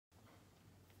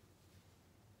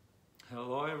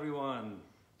Hello everyone,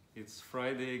 it's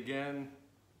Friday again.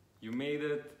 You made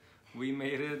it, we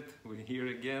made it, we're here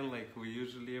again like we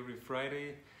usually every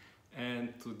Friday.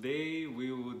 And today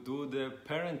we will do the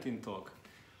parenting talk.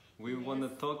 We want to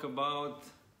talk about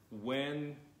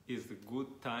when is the good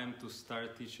time to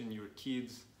start teaching your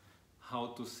kids how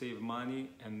to save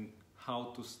money and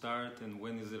how to start, and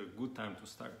when is it a good time to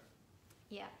start.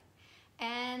 Yeah,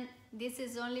 and this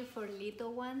is only for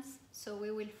little ones, so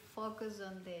we will focus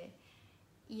on the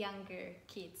younger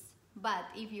kids. But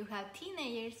if you have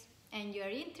teenagers and you are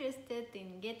interested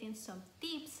in getting some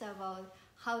tips about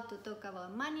how to talk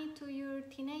about money to your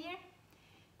teenager,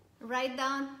 write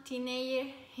down teenager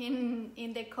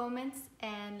in the comments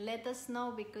and let us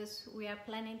know, because we are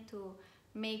planning to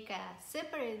make a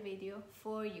separate video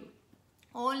for you,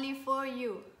 only for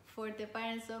you, for the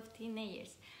parents of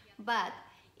teenagers. But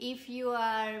if you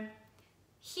are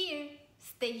here,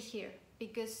 stay here,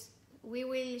 because we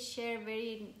will share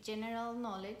very general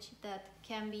knowledge that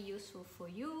can be useful for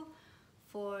you.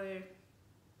 For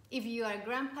if you are a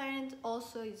grandparent,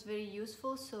 also it's very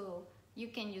useful, so you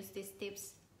can use these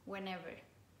tips whenever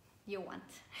you want.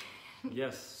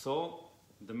 Yes, so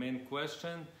the main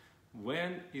question,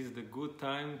 when is the good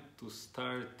time to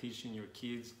start teaching your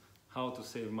kids how to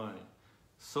save money?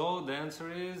 So the answer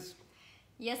is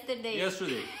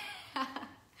Yesterday.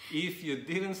 If you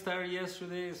didn't start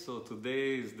yesterday, so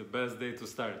today is the best day to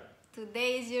start.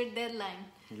 Today is your deadline.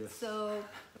 Yes. So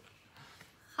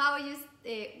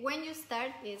when you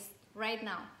start is right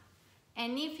now.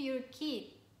 And if your kid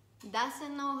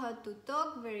doesn't know how to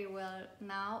talk very well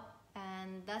now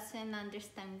and doesn't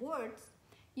understand words,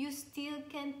 you still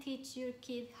can teach your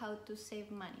kid how to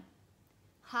save money.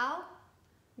 How?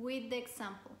 With the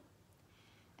example.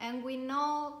 And we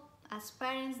know as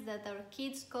parents that our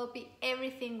kids copy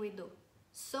everything we do.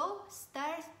 So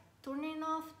start turning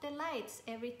off the lights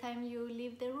every time you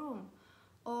leave the room,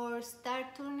 or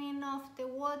start turning off the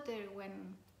water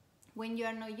when you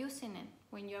are not using it,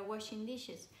 when you are washing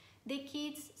dishes. The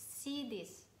kids see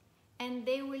this and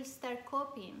they will start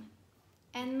copying.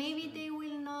 And maybe they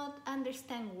will not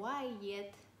understand why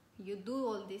yet you do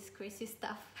all this crazy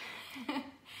stuff.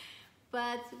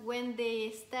 But when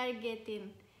they start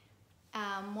getting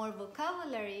more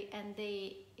vocabulary and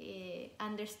they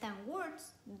understand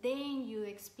words, then you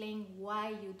explain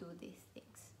why you do these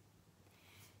things.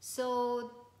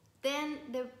 So then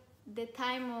the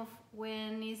time of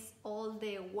when is all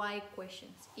the why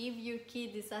questions. If your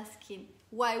kid is asking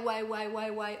why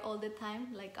all the time,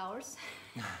 like ours,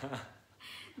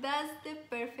 that's the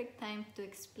perfect time to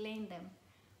explain them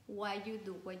why you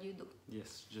do what you do.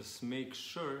 Yes, just make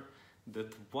sure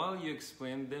that while you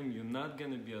explain them, you're not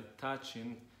going to be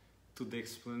attaching to the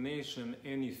explanation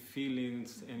any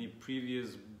feelings, any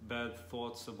previous bad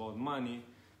thoughts about money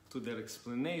to their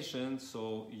explanation.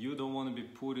 So you don't want to be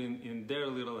putting in their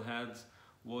little heads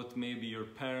what maybe your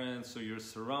parents or your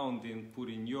surrounding put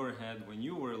in your head when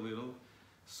you were little.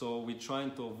 So we're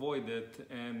trying to avoid it,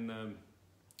 and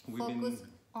focus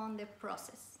on the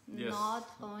process, yes, not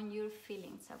on your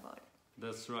feelings about it.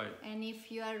 That's right. And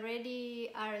if you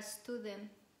already are a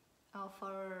student of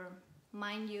our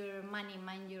Mind Your Money,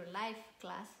 Mind Your Life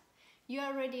class, you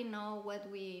already know what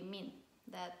we mean.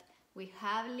 That we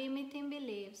have limiting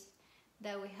beliefs,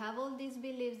 that we have all these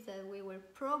beliefs that we were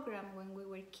programmed when we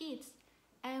were kids,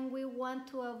 and we want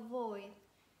to avoid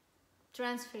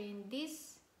transferring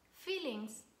these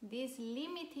feelings, these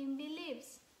limiting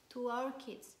beliefs to our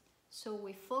kids. So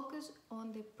we focus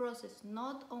on the process,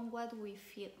 not on what we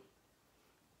feel.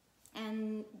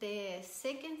 And the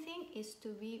second thing is to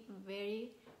be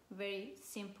very, very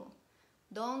simple.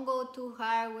 Don't go too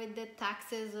hard with the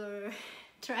taxes or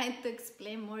trying to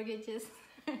explain mortgages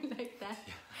like that.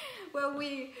 Yeah. Well,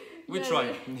 we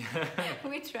try.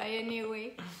 We try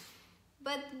anyway.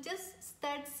 But just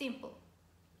start simple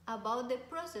about the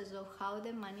process of how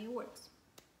the money works.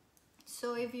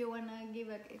 So if you want to give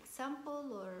an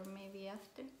example, or maybe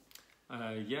after.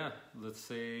 Yeah, let's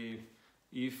say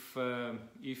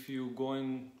if you go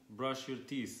and brush your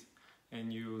teeth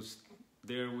and you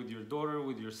there with your daughter,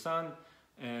 with your son,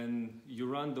 and you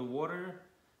run the water,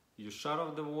 you shut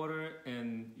off the water,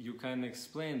 and you can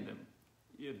explain them.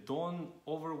 You don't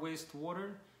over waste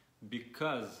water,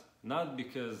 not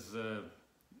because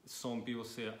some people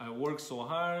say, I work so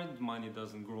hard, money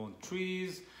doesn't grow on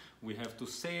trees, we have to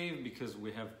save because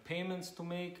we have payments to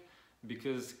make,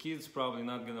 because kids probably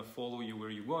not gonna follow you where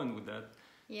you're going with that.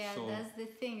 Yeah, so that's the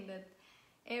thing, that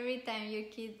every time your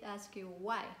kid asks you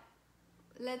why,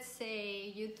 let's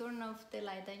say you turn off the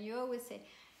light, and you always say,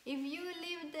 if you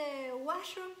leave the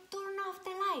washroom, turn off the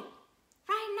light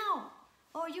right now.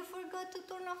 or you forgot to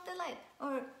turn off the light,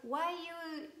 or why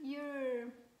you're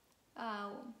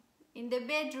in the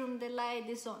bedroom the light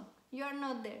is on, you're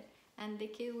not there, and the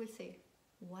kid will say,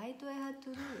 why do I have to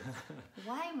do it?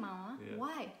 Why, mama? Yeah.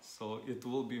 Why? So it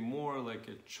will be more like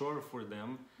a chore for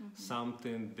them,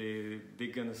 something they're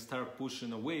gonna start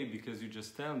pushing away because you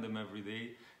just tell them every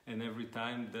day and every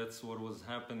time. That's what was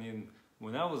happening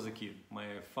when I was a kid. My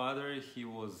father, he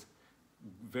was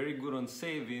very good on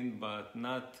saving, but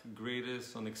not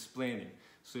greatest on explaining.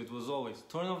 So it was always,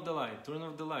 turn off the light, turn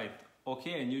off the light.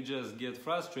 Okay, and you just get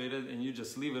frustrated and you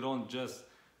just leave it on just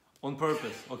on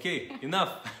purpose. Okay,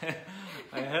 enough.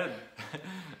 I had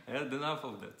enough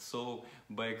of that. So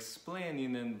by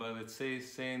explaining and by, let's say,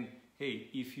 saying, hey,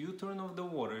 if you turn off the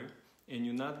water and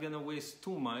you're not gonna waste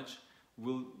too much,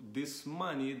 will this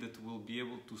money that we'll be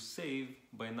able to save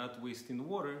by not wasting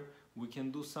water, we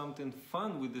can do something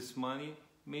fun with this money,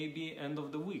 maybe end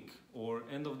of the week or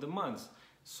end of the month.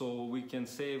 So we can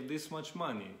save this much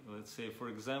money. Let's say, for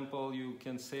example, you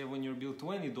can save on your bill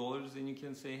 $20 and you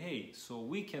can say, hey, so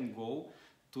we can go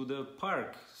to the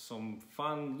park, some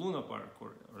fun Luna Park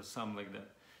or something like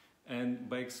that. And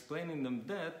by explaining them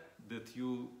that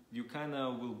you kind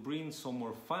of will bring some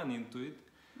more fun into it,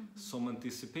 some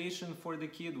anticipation for the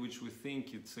kid, which we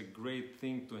think it's a great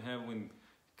thing to have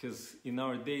because in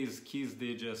our days, kids,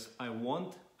 they just, I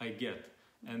want, I get.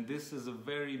 And this is a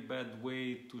very bad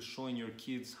way to showing your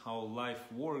kids how life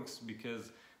works,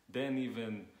 because then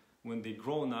even when they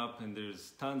grown up and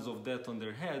there's tons of debt on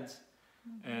their heads,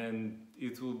 and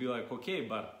it will be like, okay,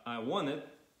 but I want it,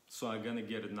 so I'm gonna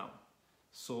get it now.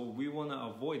 So we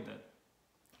wanna avoid that.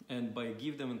 And by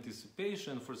give them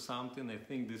anticipation for something, I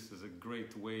think this is a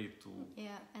great way to... Yeah,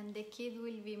 and the kid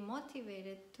will be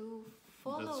motivated to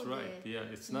follow. That's right,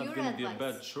 yeah. It's not going to be a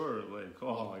bad chore, like,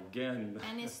 oh, again.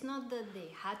 And it's not that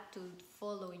they had to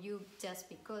follow you just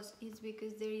because, it's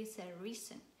because there is a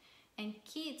reason. And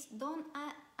kids, don't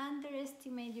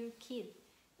underestimate your kid.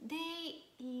 They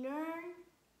learn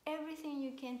everything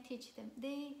you can teach them.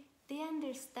 They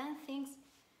understand things.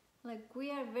 Like,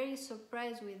 we are very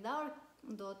surprised with our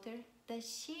daughter that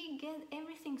she gets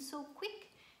everything so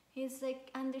quick. It's like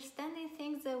understanding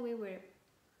things that we were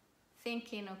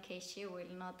thinking, okay, she will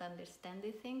not understand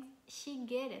the things. She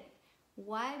get it.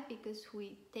 Why? Because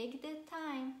we take the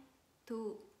time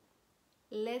to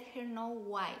let her know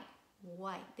why,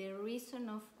 the reason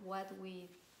of why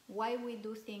we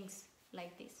do things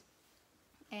like this.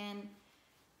 And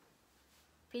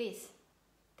please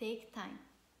take time.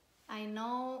 I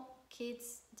know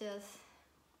kids just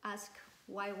ask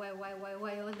why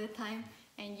all the time,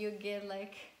 and you get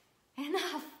like,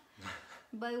 enough.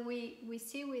 But we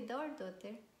see with our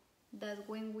daughter that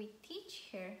when we teach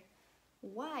her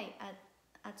why,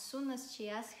 as soon as she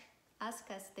asks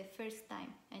us the first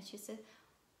time, and she said,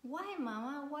 why,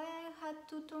 mama, why I had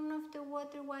to turn off the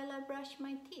water while I brush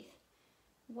my teeth?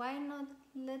 Why not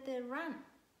let it run?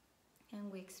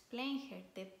 And we explain her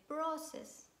the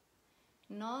process,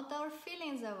 not our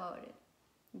feelings about it,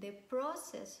 the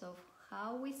process of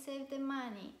how we save the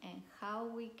money and how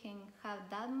we can have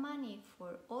that money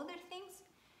for other things.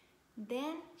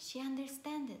 Then she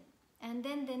understands it. And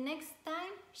then the next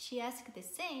time she asks the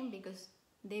same, because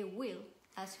they will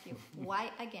ask you,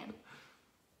 why again?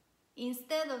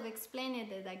 Instead of explaining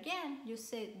it again, you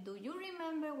say, do you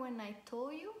remember when I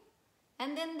told you?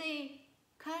 And then they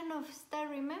kind of start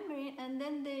remembering, and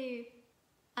then they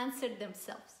answer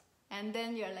themselves. And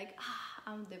then you're like,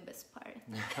 I'm the best parent.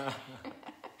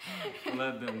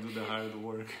 Let them do the hard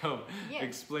work of Yeah.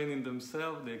 explaining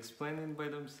themselves. They're explaining by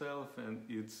themselves, and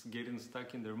it's getting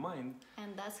stuck in their mind.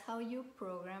 And that's how you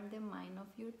program the mind of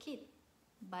your kid,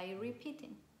 by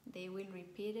repeating. They will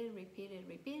repeat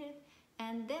it,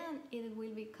 and then it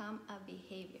will become a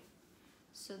behavior.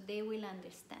 So they will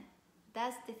understand.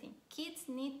 That's the thing. Kids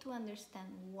need to understand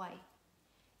why.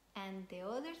 And the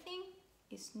other thing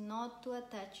is not to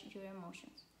attach your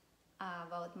emotions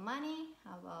about money,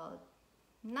 about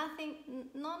nothing.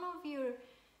 None of your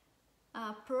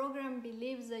program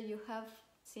beliefs that you have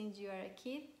since you are a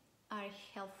kid are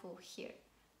helpful here.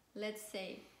 Let's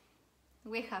say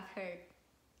we have heard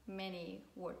many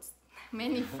words,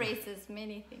 many phrases,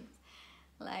 many things,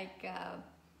 like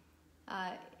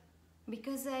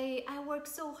because I work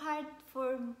so hard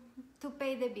to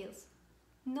pay the bills.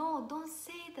 No, don't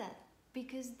say that,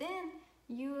 because then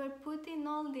you are putting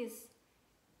all this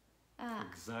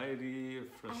anxiety,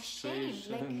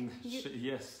 frustration, shame.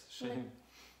 yes, shame.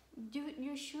 Like,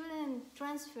 you shouldn't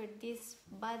transfer these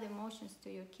bad emotions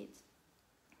to your kids.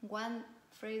 One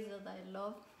phrase that I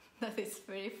love, that is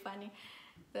very funny,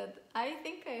 that I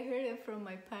think I heard it from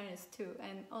my parents too,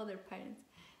 and other parents.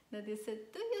 that he said,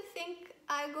 do you think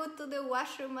I go to the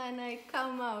washroom and I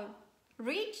come out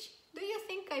rich? Do you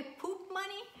think I poop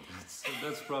money?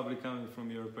 That's probably coming from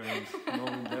your parents,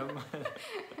 knowing them.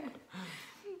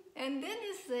 And then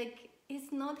it's like,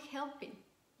 it's not helping,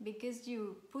 because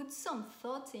you put some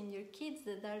thoughts in your kids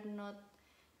that are not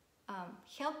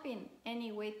helping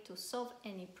any way to solve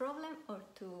any problem or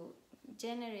to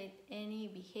generate any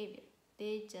behavior.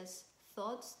 They just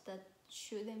thoughts that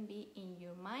shouldn't be in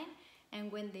your mind,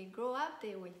 and when they grow up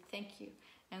they will thank you,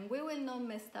 and we will not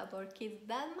mess up our kids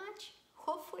that much,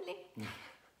 hopefully.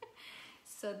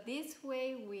 So this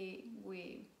way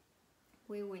we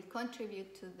will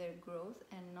contribute to their growth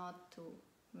and not to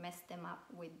mess them up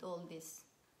with all these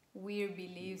weird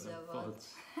beliefs about thoughts.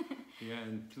 Yeah,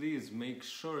 and please make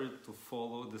sure to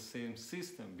follow the same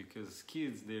system, because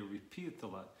kids, they repeat a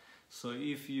lot. So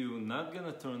if you're not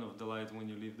gonna turn off the light when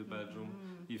you leave the bedroom,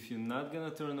 if you're not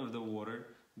gonna turn off the water,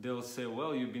 they'll say,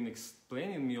 well, you've been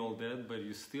explaining me all that, but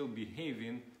you're still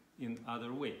behaving in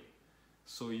other way.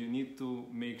 So you need to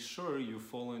make sure you're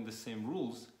following the same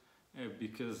rules,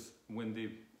 because when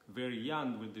they're very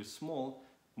young, when they're small,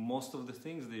 most of the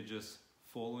things they just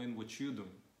following what you're doing.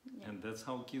 Yeah. And that's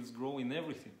how kids grow in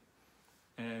everything.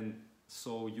 And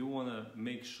so you want to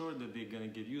make sure that they're going to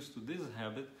get used to this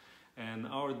habit. And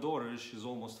our daughter, she's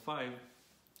almost 5,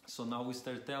 so now we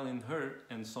start telling her,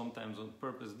 and sometimes on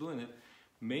purpose doing it,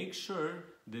 make sure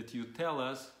that you tell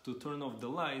us to turn off the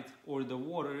light or the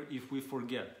water if we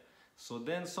forget. So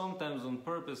then sometimes on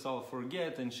purpose I'll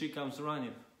forget, and she comes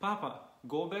running, Papa,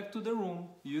 go back to the room,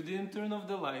 you didn't turn off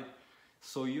the light.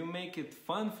 So you make it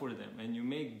fun for them, and you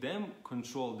make them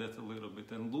control that a little bit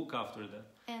and look after that.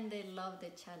 And they love the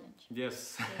challenge.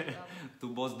 Yes, They love it. to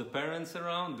boss the parents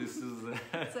around, this is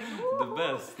It's like, the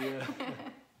best. Yeah.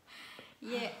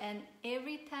 Yeah, and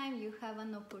every time you have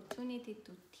an opportunity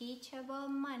to teach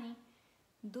about money,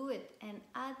 do it and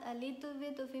add a little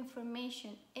bit of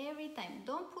information every time.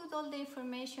 Don't put all the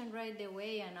information right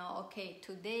away and okay,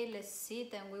 today let's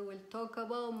sit and we will talk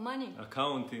about money.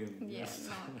 Accounting. Yeah, Yes.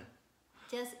 no.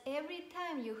 Just every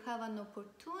time you have an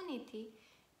opportunity,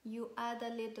 you add a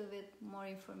little bit more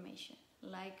information.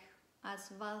 Like as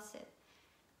Val said,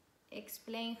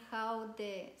 explain how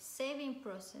the saving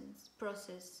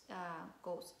process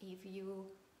goes. If you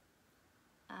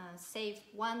save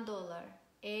 $1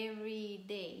 every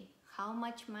day, how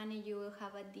much money you will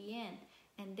have at the end,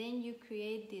 and then you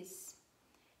create this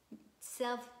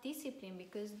self-discipline,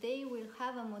 because they will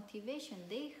have a motivation,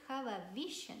 they have a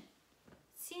vision.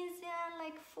 Since they are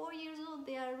like 4 years old,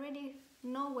 they already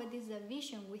know what is a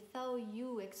vision without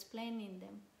you explaining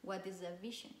them what is a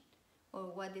vision or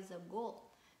what is a goal.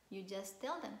 You just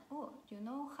tell them, oh, you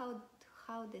know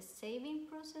how the saving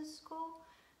process go?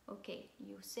 Okay,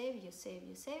 you save,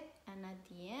 and at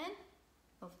the end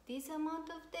of this amount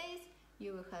of days,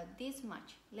 you will have this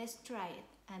much. Let's try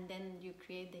it. And then you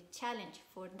create the challenge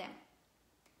for them.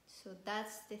 So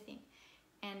that's the thing.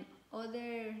 And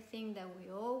other thing that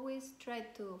we always try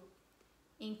to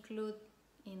include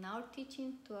in our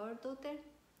teaching to our daughter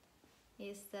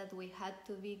is that we had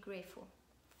to be grateful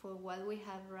for what we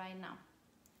have right now.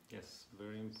 Yes,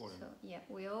 very important. So yeah,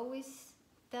 we always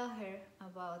tell her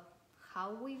about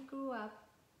how we grew up,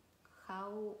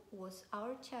 how was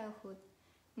our childhood,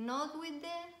 not with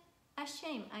the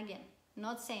shame again,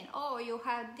 not saying, oh, you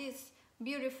have this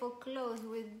beautiful clothes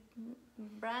with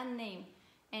brand name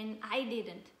and I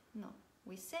didn't. No,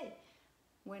 we say,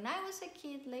 when I was a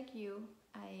kid like you,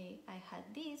 I had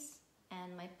this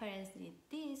and my parents did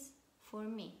this for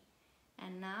me,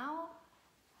 and now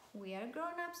we are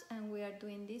grown-ups and we are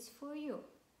doing this for you.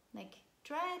 Like,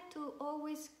 try to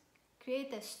always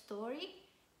create a story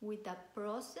with a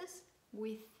process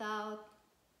without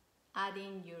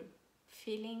adding your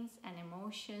feelings and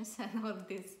emotions and all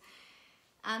these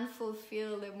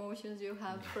unfulfilled emotions you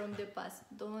have from the past.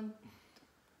 Don't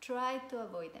try to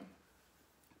avoid them,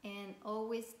 and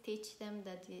always teach them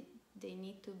that they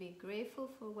need to be grateful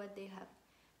for what they have.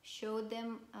 Show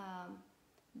them,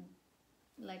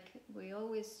 like we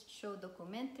always show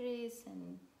documentaries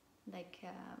and like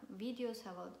videos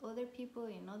about other people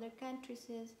in other countries.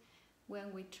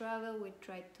 When we travel, we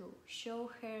try to show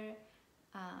her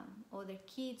other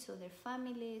kids, other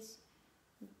families.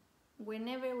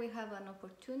 Whenever we have an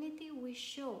opportunity, we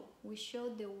show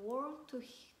the world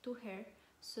to her,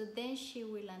 so then she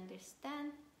will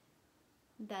understand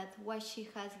that what she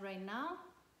has right now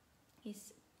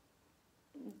is,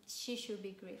 she should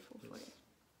be grateful for it.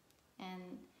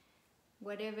 And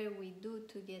whatever we do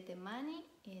to get the money,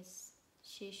 is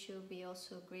she should be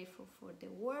also grateful for the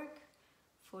work,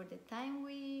 for the time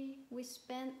we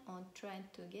spend on trying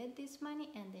to get this money,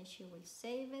 and then she will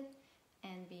save it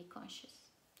and be conscious.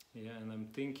 Yeah, and I'm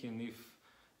thinking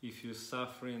if you're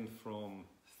suffering from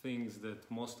things that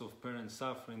most of parents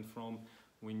suffering from,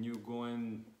 when you go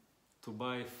in to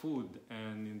buy food,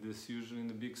 and in this usually in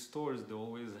the big stores they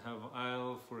always have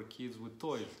aisle for kids with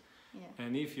toys. Yeah.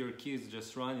 And if your kid's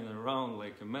just running around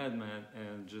like a madman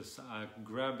and just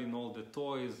grabbing all the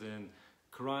toys and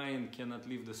crying, cannot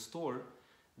leave the store,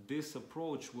 this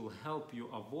approach will help you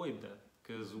avoid that.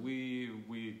 Because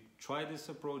we tried this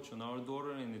approach on our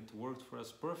daughter and it worked for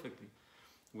us perfectly.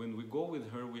 When we go with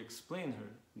her, we explain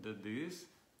her that this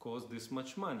costs this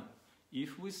much money.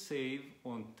 If we save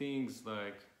on things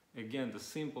like, again, the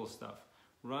simple stuff,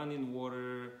 running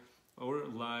water or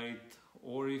light,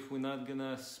 or if we're not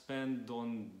gonna spend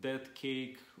on that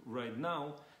cake right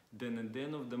now, then at the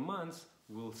end of the month,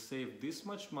 we'll save this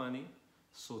much money,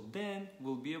 so then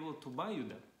we'll be able to buy you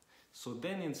that. So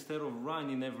then instead of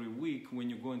running every week when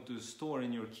you go into the store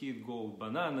and your kid go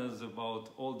bananas about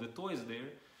all the toys there,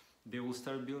 they will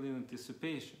start building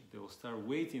anticipation. They will start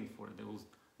waiting for it. They will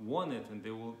want it, and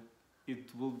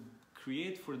it will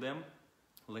create for them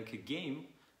like a game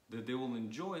that they will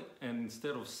enjoy. And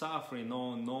instead of suffering,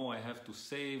 oh no, I have to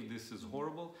save, this is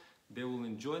horrible, they will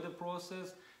enjoy the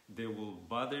process. They will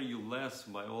bother you less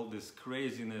by all this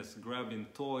craziness, grabbing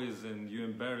toys, and you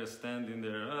embarrassed standing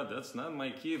there. Oh, that's not my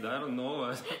kid, I don't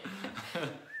know.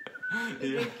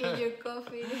 Drinking your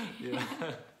coffee. Yeah.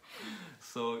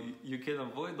 So you can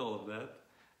avoid all of that,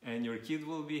 and your kid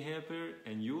will be happier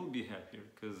and you will be happier,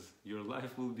 because your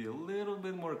life will be a little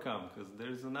bit more calm, because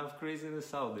there's enough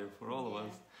craziness out there for all of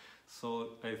us.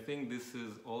 So I think this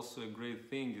is also a great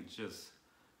thing.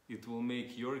 It will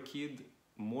make your kid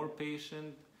more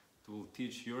patient. It will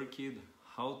teach your kid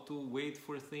how to wait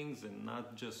for things and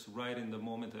not just right in the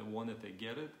moment I want it, I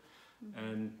get it.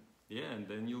 And yeah, and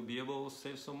then you'll be able to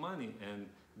save some money, and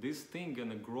this thing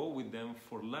gonna grow with them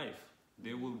for life.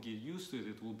 They will get used to it.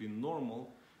 It will be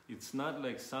normal. It's not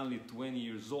like suddenly 20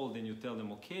 years old and you tell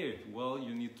them, okay, well,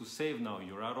 you need to save now.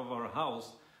 You're out of our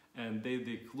house, and they're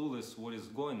clueless what is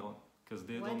going on, because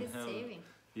they don't have saving?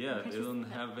 Yeah, they don't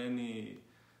have any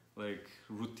like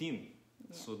routine.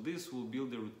 Yeah. So this will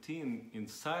build a routine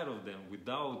inside of them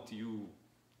without you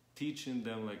teaching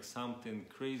them like something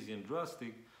crazy and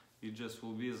drastic. It just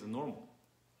will be as normal.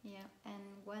 Yeah, and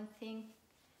one thing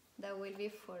that will be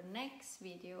for next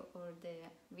video or the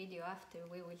video after,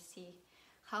 we will see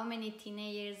how many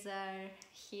teenagers are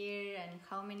here and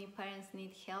how many parents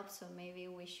need help. So maybe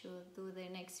we should do the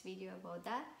next video about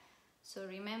that. So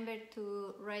remember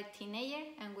to write teenager,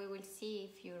 and we will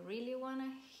see if you really want to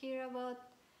hear about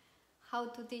how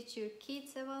to teach your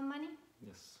kids about money.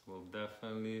 Yes, we'll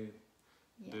definitely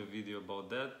do a video about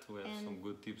that. We have some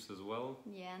good tips as well.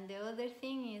 Yeah, and the other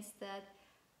thing is that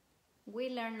we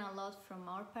learn a lot from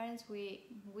our parents. We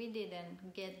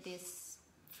didn't get this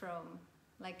from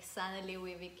like suddenly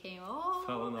we became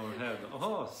fell on our head.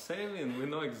 Oh, saving, we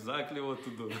know exactly what to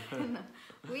do. No,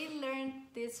 we learned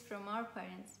this from our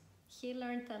parents. He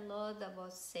learned a lot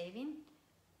about saving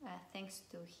thanks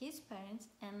to his parents,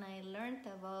 and I learned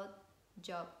about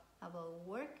job, about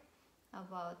work,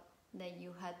 about that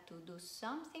you had to do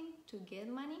something to get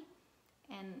money.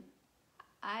 And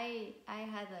I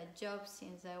had a job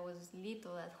since I was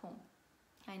little at home.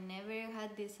 I never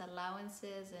had these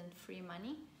allowances and free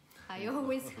money. I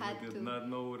always had to. I did not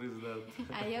know what is that.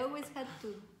 I always had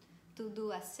to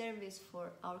do a service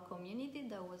for our community,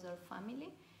 that was our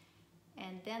family,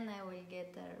 and then I will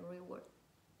get a reward.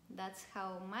 That's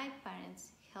how my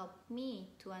parents helped me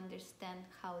to understand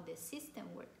how the system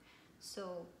works.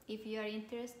 So if you are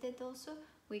interested also,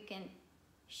 we can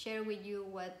share with you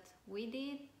what we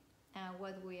did,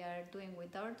 what we are doing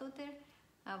with our daughter,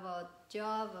 about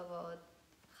job, about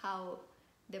how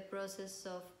the process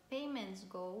of payments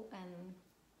go,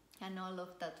 and all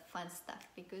of that fun stuff.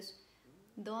 Because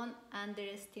don't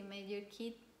underestimate your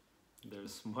kid. They're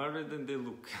smarter than they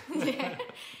look. Yeah.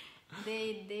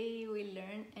 They will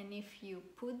learn, and if you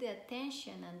put the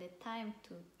attention and the time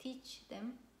to teach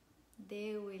them,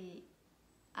 they will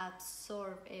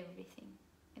absorb everything.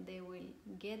 They will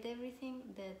get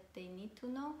everything that they need to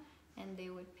know, and they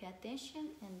will pay attention,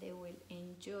 and they will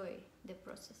enjoy the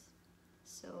process.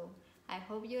 So I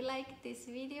hope you like this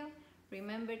video.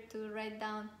 Remember to write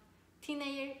down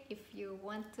teenager if you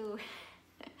want to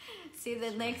see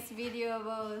the next video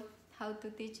about how to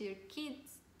teach your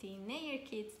kids, teenager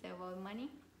kids, about money.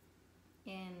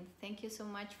 And thank you so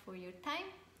much for your time.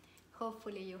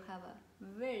 Hopefully you have a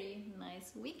very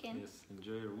nice weekend. Yes,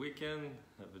 enjoy your weekend,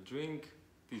 have a drink,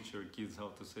 teach your kids how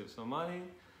to save some money,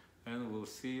 and we'll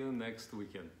see you next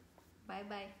weekend. Bye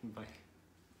bye. Bye.